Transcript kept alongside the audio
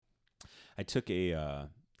I took a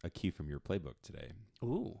cue from your playbook today.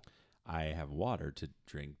 Ooh. I have water to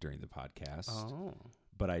drink during the podcast, Oh.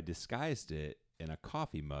 but I disguised it in a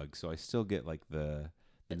coffee mug, so I still get like the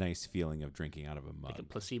nice feeling of drinking out of a mug. Like a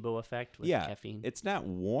placebo effect with yeah, caffeine. it's not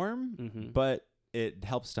warm, but it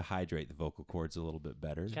helps to hydrate the vocal cords a little bit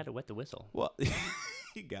better. You got to wet the whistle. Well,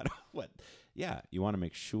 you got to what? Yeah, you want to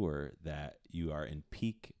make sure that you are in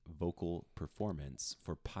peak vocal performance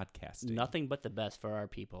for podcasting. Nothing but the best for our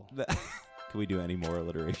people. Can we do any more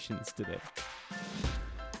alliterations today?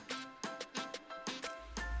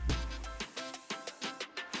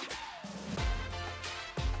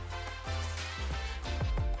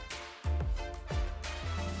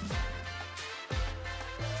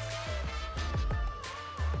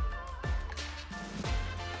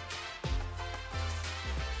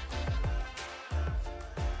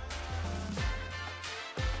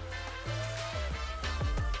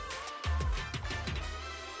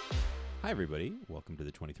 Hi, everybody. Welcome to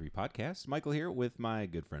the 23 Podcast. Michael here with my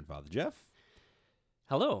good friend, Father Jeff.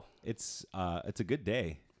 Hello. It's a good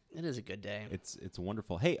day. It is a good day. It's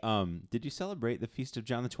wonderful. Hey, did you celebrate the Feast of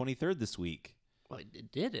John the 23rd this week? Well,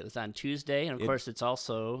 it did. It was on Tuesday, and of course, it's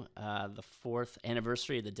also the 4th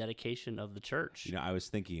anniversary of the dedication of the church. You know, I was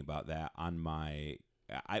thinking about that on my.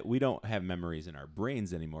 We don't have memories in our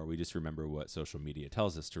brains anymore. We just remember what social media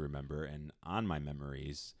tells us to remember. And on my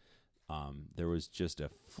memories, there was just a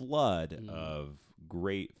flood of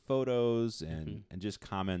great photos and just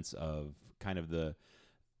comments of kind of the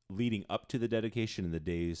leading up to the dedication and the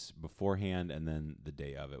days beforehand, and then the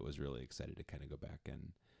day of it. Was really excited to kind of go back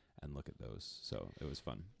and look at those. So it was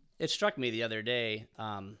fun. It struck me the other day,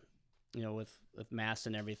 with Mass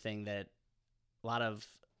and everything, that a lot of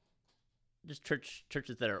just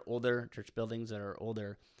churches that are older, church buildings that are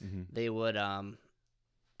older, they would,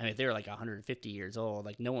 if they were like 150 years old,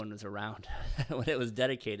 like no one was around when it was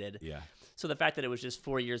dedicated. Yeah. So the fact that it was just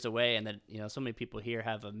 4 years away, and that so many people here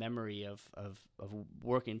have a memory of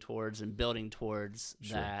working towards and building towards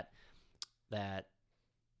Sure.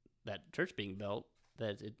 that church being built,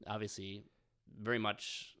 that it obviously very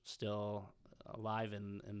much still alive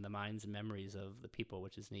in the minds and memories of the people,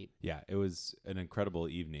 which is neat. Yeah, it was an incredible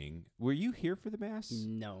evening. Were you here for the Mass?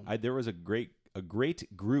 No. There was a great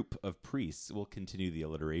group of priests. We'll continue the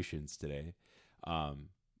alliterations today,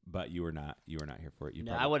 but you were not here for it. You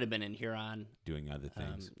No, probably I would have been in Huron. doing other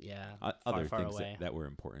things, far, other far things away. that were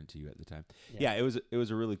important to you at the time. Yeah. Yeah, it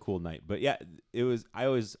was a really cool night. But yeah, it was.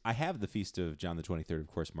 I have the Feast of John the 23rd, of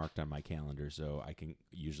course, marked on my calendar, so I can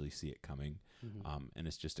usually see it coming. And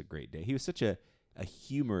it's just a great day. He was such a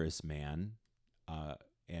humorous man.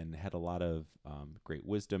 And had a lot of great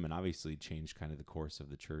wisdom, and obviously changed kind of the course of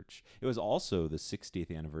the church. It was also the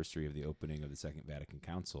 60th anniversary of the opening of the Second Vatican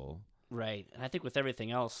Council. Right. And I think with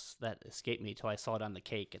everything else, that escaped me till I saw it on the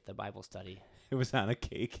cake at the Bible study. It was on a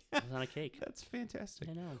cake. It was on a cake. That's fantastic.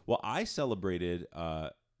 I know. Well, I celebrated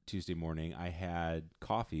Tuesday morning. I had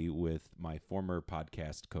coffee with my former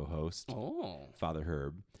podcast co-host, Father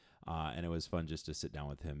Herb, and it was fun just to sit down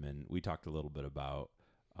with him, and we talked a little bit about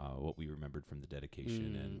what we remembered from the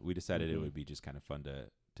dedication, and we decided it would be just kind of fun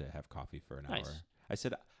to have coffee for an hour. I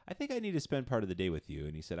said, I think I need to spend part of the day with you.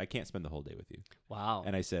 And he said, I can't spend the whole day with you. Wow.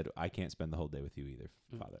 And I said, I can't spend the whole day with you either,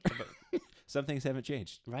 Father. Some things haven't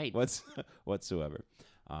changed. Right. Whatsoever.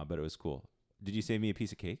 But it was cool. Did you save me a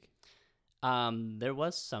piece of cake? There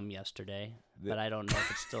was some yesterday, but I don't know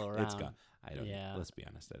if it's still around. It's gone. I don't. Yeah. Let's be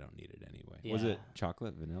honest. I don't need it anyway. Yeah. Was it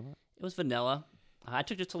chocolate, vanilla? It was vanilla. I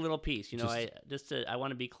took just a little piece. I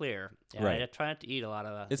want to be clear. Yeah, Right. I try not to eat a lot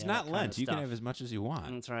of. It's not that kind Lent. of You can stuff. have as much as you want.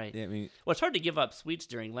 That's right. Yeah, I mean, Well, it's hard to give up sweets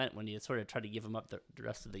during Lent when you sort of try to give them up the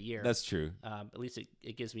rest of the year. that's true. At least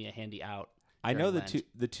it gives me a handy out. I know during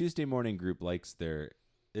the Tuesday morning group likes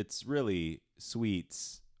it's really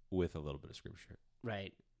sweets with a little bit of scripture.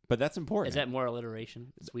 Right. But that's important. Is that more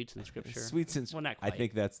alliteration? Sweets in Scripture? Sweets and Well, not I quite.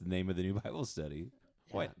 think that's the name of the new Bible study.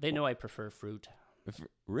 Yeah. What? They know I prefer fruit.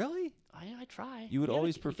 Really? I try. You would gotta-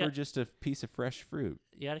 always you prefer got- just a piece of fresh fruit.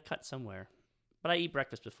 You got to cut somewhere. But I eat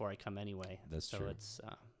breakfast before I come anyway. That's so true. It's,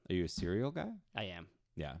 Are you a cereal guy? I am.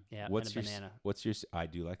 Yeah. Yeah, What's and a your banana. What's your? I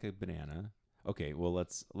do like a banana. Okay. Well,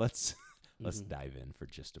 let's dive in for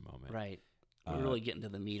just a moment. Right. We're really getting to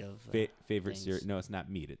the meat of Favorite things. cereal? No, it's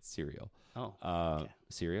not meat. It's cereal. Oh, okay.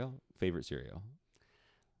 Cereal? Favorite cereal?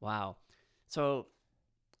 Wow. So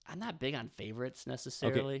I'm not big on favorites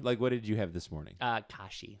necessarily. Okay. Like, what did you have this morning?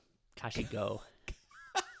 Kashi. Kashi Go.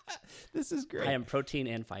 This is great. I am protein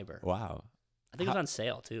and fiber. Wow. I think it was on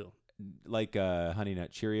sale too. Like Honey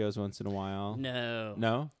Nut Cheerios once in a while? No.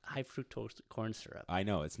 No? High fructose corn syrup. I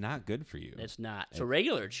know. It's not good for you. It's not. So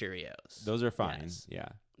regular Cheerios. Those are fine. Yes. Yeah.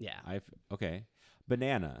 Yeah. Okay.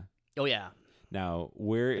 Banana. Oh yeah. Now,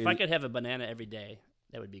 where If I could have a banana every day,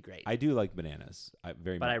 that would be great. I do like bananas,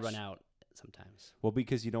 very but much. I run out sometimes. Well,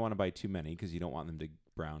 because you don't want to buy too many because you don't want them to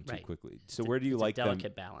brown too Right. quickly. So where do you It's like a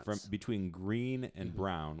delicate them balance. from between green and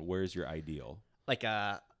brown? Where's your ideal? Like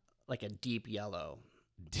a deep yellow.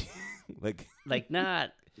 like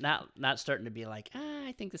not starting to be like,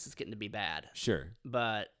 I think this is getting to be bad. Sure.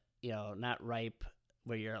 But, not ripe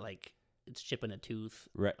where you're like it's chipping a tooth.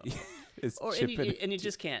 Right. It's Or chipping. and you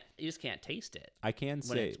just can't taste it. I can when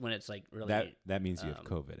say when it's like really that means you have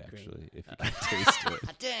COVID green. actually if you can taste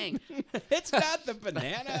it. Dang. It's not the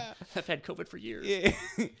banana. I've had COVID for years.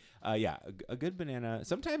 Yeah, a good banana.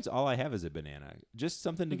 Sometimes all I have is a banana, just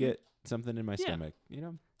something to get something in my stomach.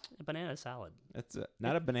 A banana salad. That's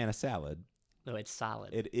not a banana salad. No, it's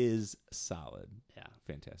solid. It is solid. Yeah.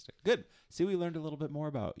 Fantastic. Good. See, we learned a little bit more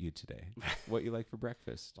about you today. What you like for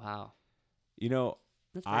breakfast. Wow.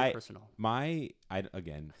 That's very personal.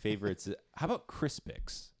 Again, favorites. How about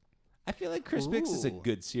Crispix? I feel like Crispix is a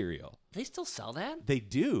good cereal. They still sell that? They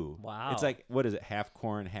do. Wow. It's like, what is it? Half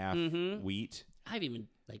corn, half wheat. I haven't even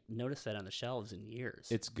noticed that on the shelves in years.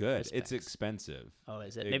 It's good. Crispix. It's expensive. Oh,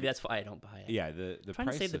 is it? Maybe that's why I don't buy it. Yeah, the trying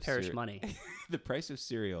price to save the of parish money. The price of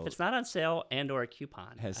cereal If it's not on sale and or a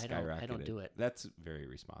coupon, has skyrocketed. I don't do it. That's very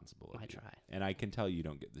responsible. I try. And I can tell you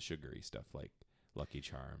don't get the sugary stuff like Lucky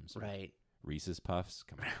Charms, or Right. Reese's Puffs.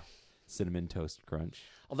 Come on, Cinnamon Toast Crunch.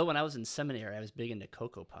 Although when I was in seminary, I was big into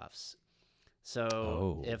Cocoa Puffs.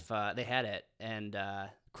 So if they had it and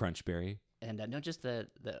Crunchberry. no, just the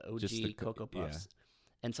OG Just the Cocoa yeah. Puffs.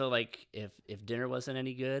 And so like if dinner wasn't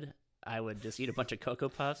any good, I would just eat a bunch of Cocoa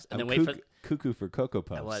Puffs and then wait for cuckoo for Cocoa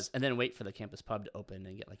Puffs. I was, and then wait for the campus pub to open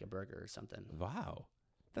and get like a burger or something. Wow,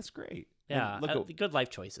 that's great. Yeah, And look good life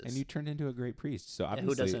choices. and you turned into a great priest. So Yeah,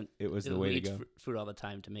 obviously, who doesn't? it was the who way to eats go. Food all the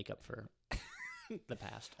time to make up for the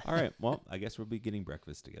past. All right. Well, I guess we'll be getting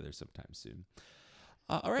breakfast together sometime soon.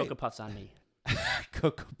 All right. Cocoa Puffs on me,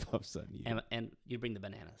 Cocoa Puffs on you. and you bring the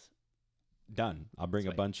bananas. Done. I'll bring a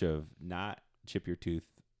Sweet. bunch of not chip your tooth,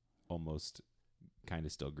 almost kind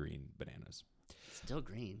of still green bananas. Still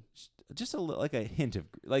green. Just like a hint of,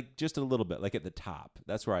 like just a little bit, like at the top.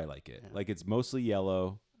 That's where I like it. Yeah. Like it's mostly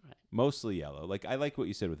yellow. Right. Mostly yellow. Like I like what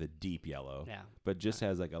you said with a deep yellow. Yeah. But just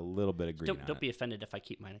has like a little bit of green on Don't it. be offended if I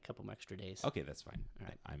keep mine a couple more extra days. Okay, that's fine. All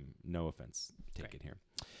right. I'm no offense taken Great. here.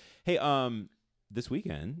 Hey, this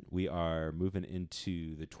weekend we are moving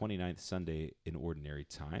into the 29th Sunday in Ordinary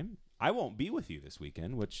Time. I won't be with you this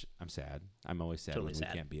weekend, which I'm sad. I'm always sad Totally when sad.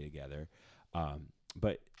 we can't be together.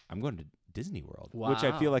 But I'm going to Disney World, which I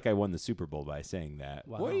Wow. feel like I won the Super Bowl by saying that.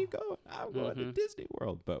 Wow. Where are you going? I'm going to Disney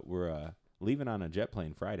World. But we're leaving on a jet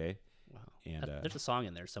plane Friday. Wow. And There's a song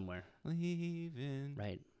in there somewhere. leaving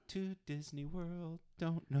Right. to Disney World,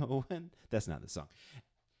 don't know when. That's not the song.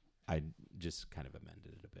 I just kind of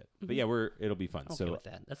amended it a bit. But yeah, it'll be fun. I'm okay So with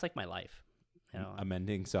that. That's like my life.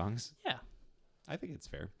 amending songs, Yeah. I think it's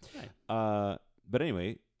fair. Right. But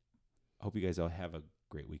anyway, hope you guys all have a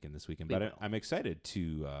great weekend this weekend. We But will. I'm excited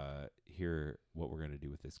to hear what we're going to do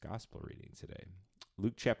with this gospel reading today.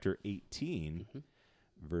 Luke chapter 18,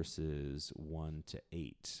 verses 1 to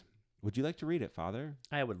 8. Would you like to read it, Father?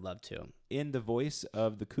 I would love to. In the voice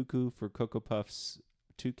of the cuckoo for Cocoa Puffs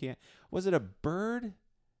toucan. Was it a bird?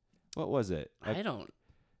 What was it? I don't.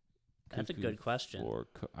 That's a Cuckoo good question.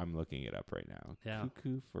 I'm looking it up right now. Yeah.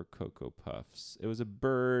 Cuckoo for Cocoa Puffs. It was a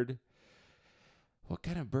bird. What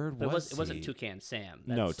kind of bird But was it wasn't he? Toucan Sam.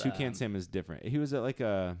 No, That's, Toucan Sam is different. He was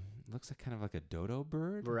looks like kind of like a dodo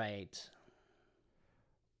bird. Right.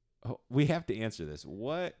 Oh, we have to answer this.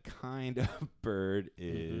 What kind of bird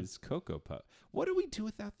is Cocoa Puff? What do we do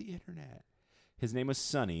without the internet? His name was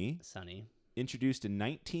Sonny. Sunny. Introduced in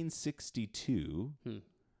 1962. Hmm.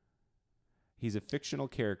 He's a fictional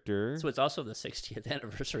character. So it's also the 60th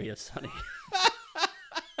anniversary of Sunny.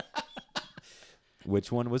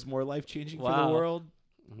 Which one was more life-changing for the Wow. world?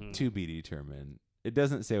 To be determined. It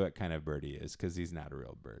doesn't say what kind of bird he is because he's not a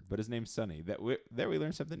real bird. But his name's Sonny. There we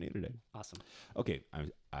learned something new today. Awesome. Okay,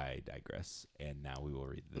 I digress. And now we will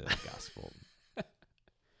read the gospel.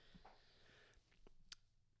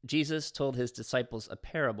 Jesus told his disciples a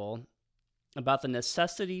parable about the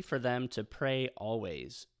necessity for them to pray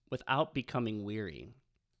always without becoming weary.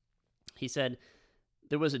 He said,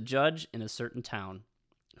 "There was a judge in a certain town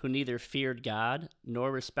who neither feared God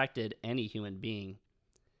nor respected any human being.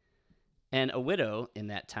 And a widow in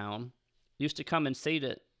that town used to come and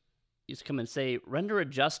say, render a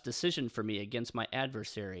just decision for me against my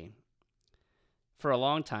adversary. For a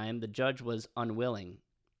long time, the judge was unwilling,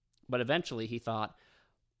 but eventually he thought,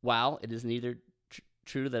 while it is neither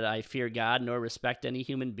true that I fear God nor respect any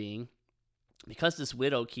human being, because this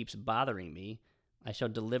widow keeps bothering me, I shall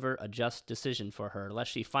deliver a just decision for her,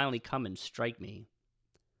 lest she finally come and strike me.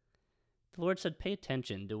 The Lord said, pay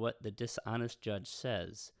attention to what the dishonest judge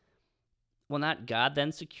says. Will not God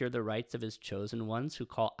then secure the rights of his chosen ones who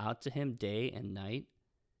call out to him day and night?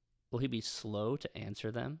 Will he be slow to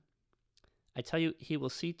answer them? I tell you, he will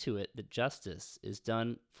see to it that justice is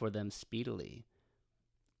done for them speedily.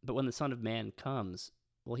 But when the Son of Man comes,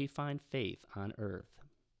 will he find faith on earth?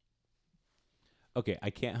 Okay, I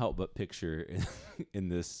can't help but picture in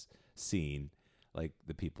this scene, like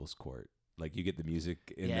the People's Court. Like you get the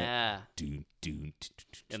music in In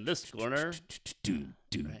this corner.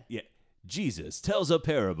 Right. Yeah. Jesus tells a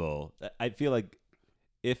parable. I feel like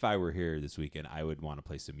if I were here this weekend, I would want to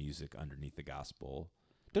play some music underneath the gospel.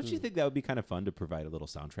 Don't you think that would be kind of fun to provide a little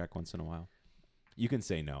soundtrack once in a while? You can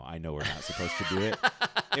say no. I know we're not supposed to do it.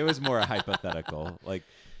 It was more a hypothetical. Like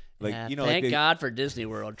Thank God for Disney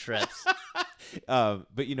World trips.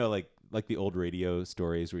 But like the old radio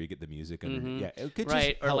stories where you get the music underneath. Yeah, it could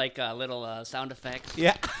right, just or help. like a little sound effects.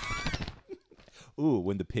 Yeah. Ooh,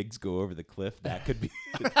 when the pigs go over the cliff, that could be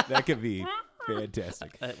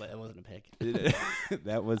fantastic. That wasn't a pig.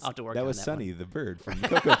 that was I'll have to work on that Sunny the bird from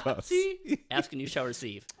Cocoa Puffs. See? Ask and you shall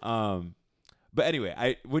receive. But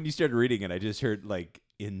anyway, when you started reading it, I just heard like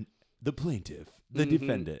in the plaintiff, the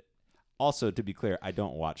defendant. Also, to be clear, I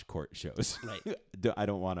don't watch court shows. Right. I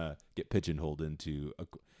don't want to get pigeonholed into a.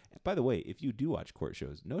 By the way, if you do watch court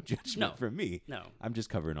shows, no judgment from me. No. I'm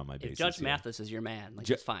just covering all my bases. If Judge here. Mathis is your man, like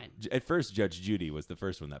it's fine. At first, Judge Judy was the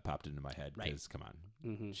first one that popped into my head. Because, come on,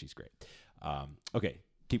 she's great. Okay,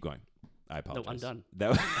 keep going. I apologize. No, I'm done. That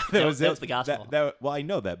was it. That was the gospel. Well, I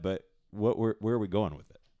know that, but where are we going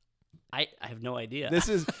with it? I have no idea. This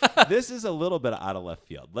is a little bit out of left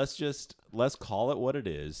field. Let's call it what it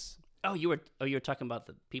is. Oh, you were talking about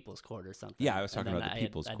the People's Court or something. Yeah, I was talking about the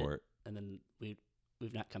People's Court. And then we've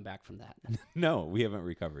not come back from that. No, we haven't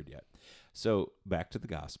recovered yet. So back to the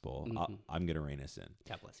gospel. I'm going to rein us in.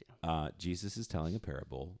 God bless you. Jesus is telling a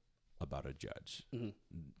parable about a judge.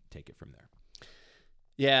 Take it from there.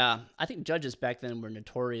 Yeah, I think judges back then were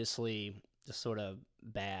notoriously just sort of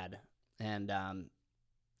bad. And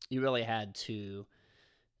you really had to,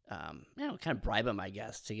 kind of bribe them, I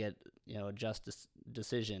guess, to get, a just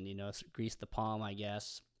decision, grease the palm, I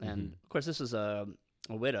guess. And of course, this was a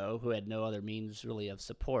widow who had no other means really of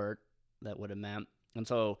support that would have meant. And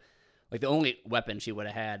so, like, the only weapon she would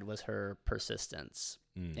have had was her persistence.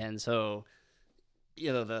 And so,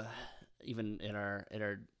 even in our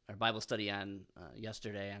Bible study on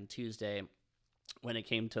yesterday, on Tuesday, when it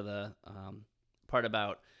came to the part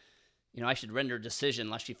about, I should render a decision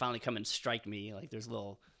lest she finally come and strike me. Like there's a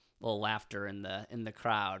little laughter in the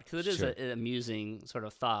crowd because it is an amusing sort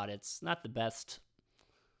of thought. It's not the best,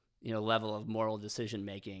 level of moral decision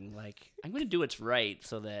making. Like I'm going to do what's right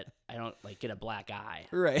so that I don't get a black eye,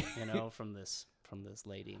 right? From this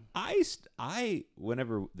lady. I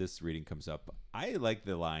whenever this reading comes up, I like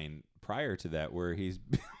the line prior to that where he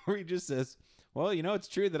just says, "Well, it's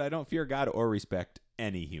true that I don't fear God or respect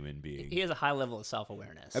any human being." He has a high level of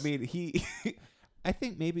self-awareness. I mean, I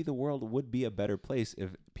think maybe the world would be a better place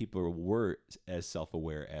if people were as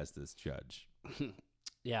self-aware as this judge.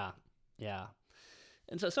 Yeah.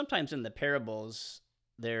 And so sometimes in the parables,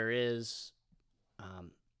 there is,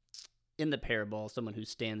 in the parable, someone who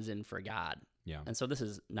stands in for God. Yeah. And so this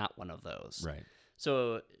is not one of those. Right.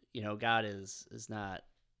 So, God is not,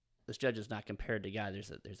 this judge is not compared to God.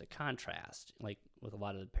 There's a contrast, like with a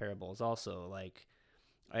lot of the parables also. Like,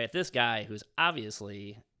 all right, if this guy who's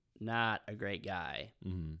obviously not a great guy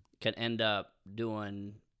can end up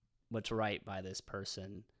doing what's right by this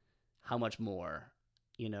person, how much more,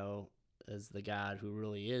 is the God who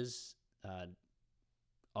really is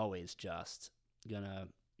always just gonna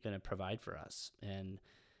provide for us and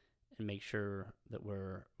make sure that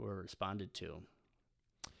we're responded to.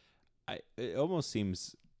 It almost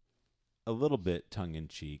seems a little bit tongue in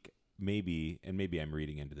cheek, maybe I'm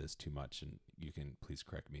reading into this too much, and you can please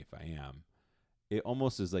correct me if I am. It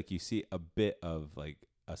almost is like you see a bit of like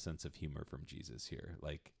a sense of humor from Jesus here.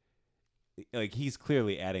 Like he's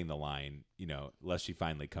clearly adding the line, lest you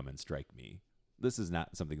finally come and strike me. This is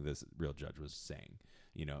not something this real judge was saying,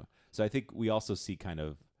 So I think we also see kind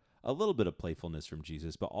of a little bit of playfulness from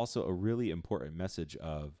Jesus, but also a really important message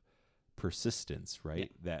of persistence,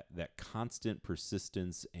 right? Yeah. That constant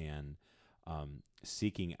persistence and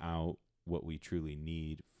seeking out what we truly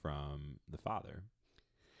need from the Father.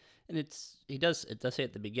 And it does say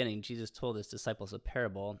at the beginning, Jesus told his disciples a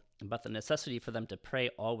parable about the necessity for them to pray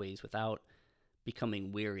always without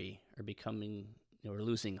becoming weary or or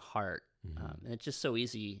losing heart. And it's just so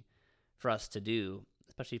easy for us to do,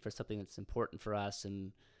 especially for something that's important for us.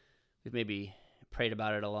 And we've maybe prayed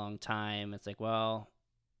about it a long time. It's like, well,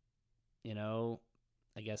 you know,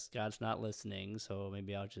 I guess God's not listening, so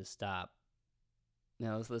maybe I'll just stop. You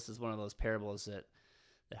know, this is one of those parables that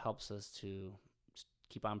helps us to just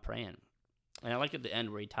keep on praying. And I like at the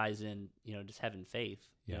end where he ties in, you know, just having faith.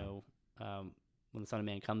 Yeah. You know, when the Son of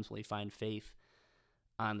Man comes, will he find faith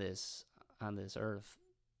on this earth?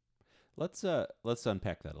 Let's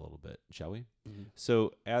unpack that a little bit, shall we? Mm-hmm.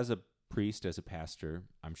 So, as a priest, as a pastor,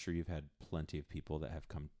 I'm sure you've had plenty of people that have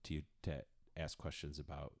come to you to ask questions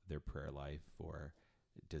about their prayer life, or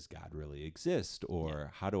does God really exist,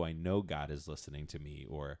 or how do I know God is listening to me,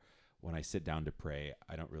 or when I sit down to pray,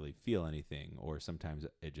 I don't really feel anything, or sometimes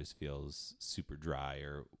it just feels super dry,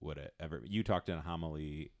 or whatever. You talked in a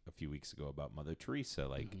homily a few weeks ago about Mother Teresa,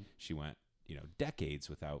 like she went, decades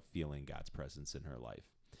without feeling God's presence in her life.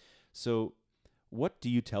 So what do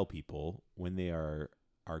you tell people when they are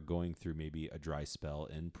going through maybe a dry spell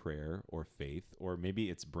in prayer or faith, or maybe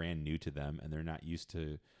it's brand new to them and they're not used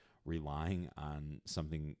to relying on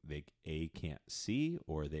something they can't see,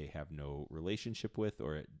 or they have no relationship with,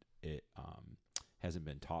 or it hasn't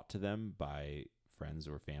been taught to them by friends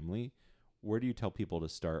or family? Where do you tell people to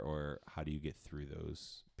start, or how do you get through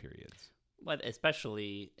those periods? But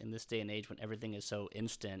especially in this day and age when everything is so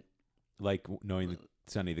instant. Like knowing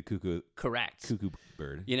Sonny the cuckoo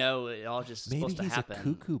bird. You know, it all just Maybe supposed to happen. Maybe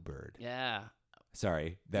he's a cuckoo bird. Yeah.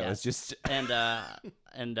 Sorry, that was just...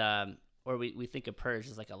 Or we think of prayer as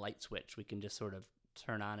just like a light switch we can just sort of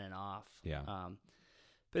turn on and off. Yeah.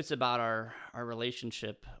 But it's about our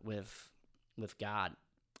relationship with God.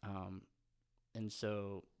 And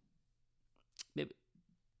so maybe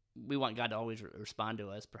we want God to always respond to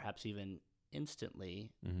us, perhaps even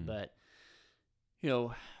instantly. Mm-hmm. But,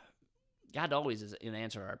 God always is an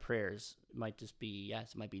answer to our prayers. It might just be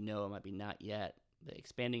yes, it might be no, it might be not yet. But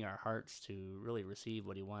expanding our hearts to really receive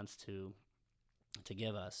what he wants to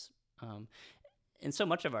give us. And so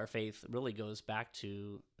much of our faith really goes back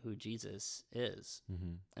to who Jesus is.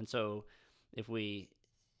 Mm-hmm. And so if we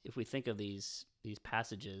think of these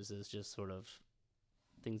passages as just sort of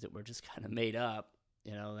things that were just kind of made up,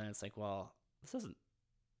 then it's like, well, I don't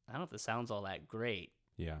know if this sounds all that great.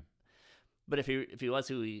 Yeah. But if he was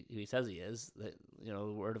who he says he is, that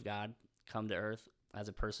the Word of God come to earth as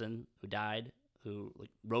a person who died, who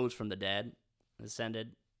rose from the dead,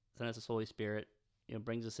 ascended, sent us His Holy Spirit,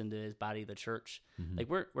 brings us into His body, the church.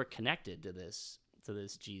 Mm-hmm. We're connected to this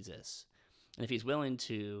Jesus, and if He's willing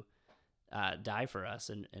to die for us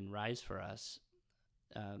and rise for us,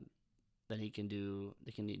 then He can do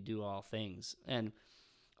all things. And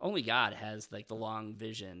only God has the long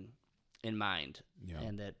vision in mind,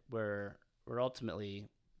 and that we're ultimately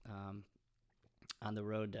on the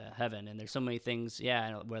road to heaven. And there's so many things,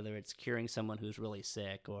 whether it's curing someone who's really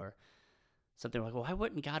sick or something like, well, why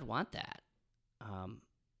wouldn't God want that?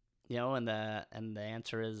 And the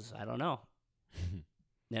answer is, I don't know.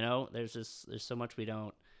 There's so much we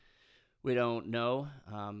don't know.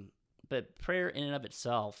 But prayer in and of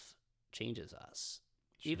itself changes us.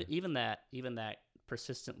 Sure. Even that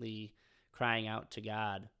persistently crying out to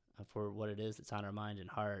God for what it is that's on our mind and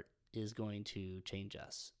heart is going to change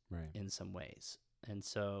us in some ways. And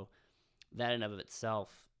so that in and of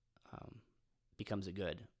itself becomes a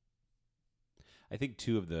good. I think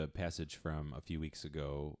too of the passage from a few weeks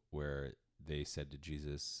ago where they said to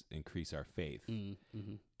Jesus, increase our faith.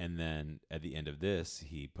 Mm-hmm. And then at the end of this,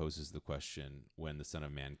 he poses the question, when the Son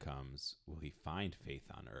of Man comes, will he find faith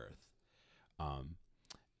on earth?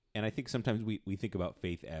 And I think sometimes we think about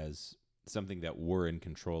faith as something that we're in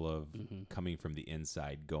control of, coming from the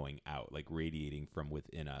inside, going out, like radiating from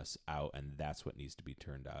within us out, and that's what needs to be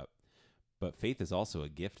turned up. But faith is also a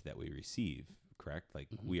gift that we receive, correct? Like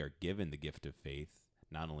we are given the gift of faith,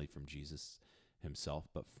 not only from Jesus himself,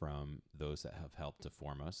 but from those that have helped to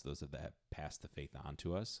form us, those that have passed the faith on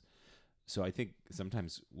to us. So I think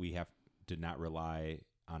sometimes we have to not rely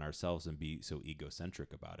on ourselves and be so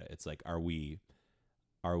egocentric about it. It's like, are we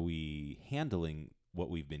handling what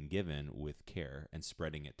we've been given with care and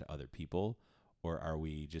spreading it to other people? Or are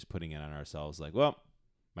we just putting it on ourselves like, well,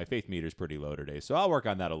 my faith meter's pretty low today, so I'll work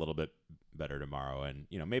on that a little bit better tomorrow. And,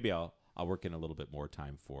 maybe I'll work in a little bit more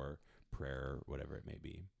time for prayer, or whatever it may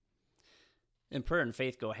be. And prayer and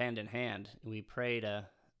faith go hand in hand. We pray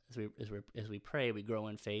as we pray, we grow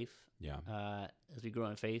in faith. Yeah. As we grow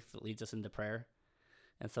in faith, it leads us into prayer.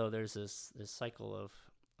 And so there's this cycle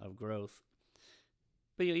of growth.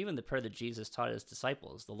 But even the prayer that Jesus taught his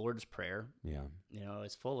disciples, the Lord's Prayer,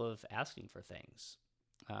 is full of asking for things.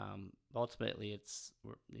 Ultimately, it's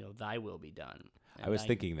Thy will be done. I was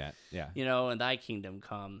thinking that, yeah. And Thy kingdom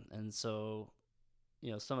come. And so,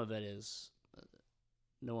 some of it is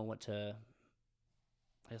knowing what to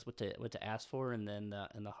I guess what to ask for, and then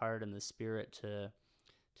in the heart and the spirit to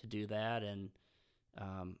do that, and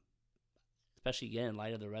especially again in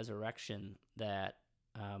light of the resurrection, that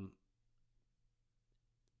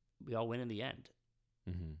we all win in the end.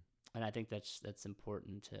 Mm-hmm. And I think that's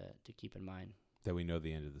important to keep in mind. That we know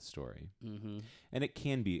the end of the story. Mm-hmm. And it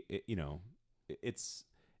can be, it's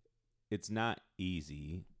not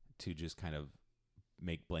easy to just kind of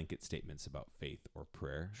make blanket statements about faith or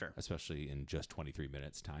prayer, Sure. especially in just 23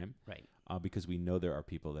 minutes time. Right. Because we know there are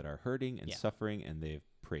people that are hurting and Yeah. suffering, and they've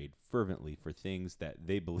prayed fervently for things that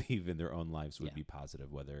they believe in their own lives would Yeah. be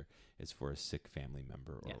positive, whether it's for a sick family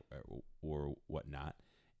member or whatnot.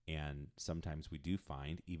 And sometimes we do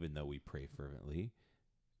find, even though we pray fervently,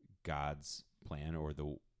 God's plan or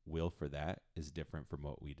the will for that is different from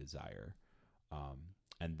what we desire.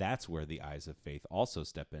 And that's where the eyes of faith also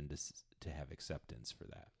step in to have acceptance for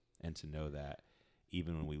that, and to know that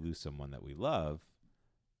even when we lose someone that we love,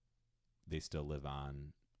 they still live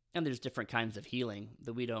on. And there's different kinds of healing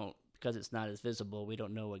that we don't, because it's not as visible, we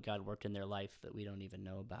don't know what God worked in their life that we don't even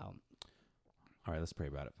know about. All right, let's pray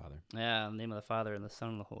about it, Father. Yeah, in the name of the Father, and the Son,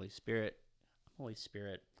 and the Holy Spirit. Holy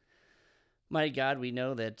Spirit. Mighty God, we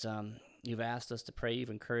know that you've asked us to pray.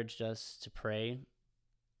 You've encouraged us to pray.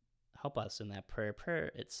 Help us in that prayer.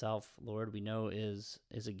 Prayer itself, Lord, we know is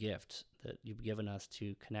a gift that you've given us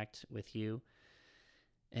to connect with you.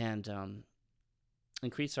 And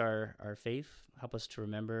increase our faith. Help us to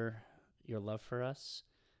remember your love for us.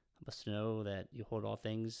 Help us to know that you hold all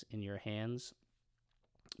things in your hands.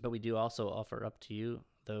 But we do also offer up to you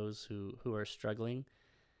those who are struggling,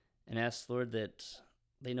 and ask, Lord, that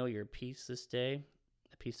they know your peace this day,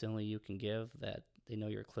 a peace that only you can give, that they know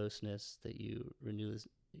your closeness, that you renew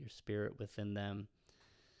your spirit within them.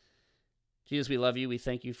 Jesus, we love you. We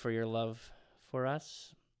thank you for your love for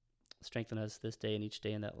us. Strengthen us this day and each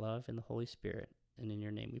day in that love in the Holy Spirit. And in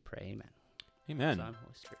your name we pray. Amen. Amen. Son,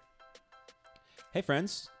 Holy Spirit. Hey,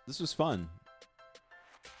 friends, this was fun.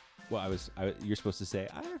 Well, you're supposed to say,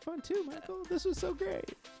 I had fun too, Michael. This was so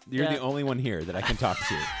great. You're Yeah. the only one here that I can talk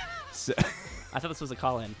to. So I thought this was a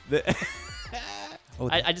call-in.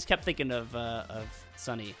 I just kept thinking of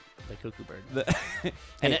Sonny, the cuckoo bird.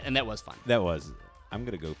 And that was fun. That was. I'm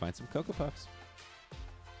going to go find some Cocoa Puffs.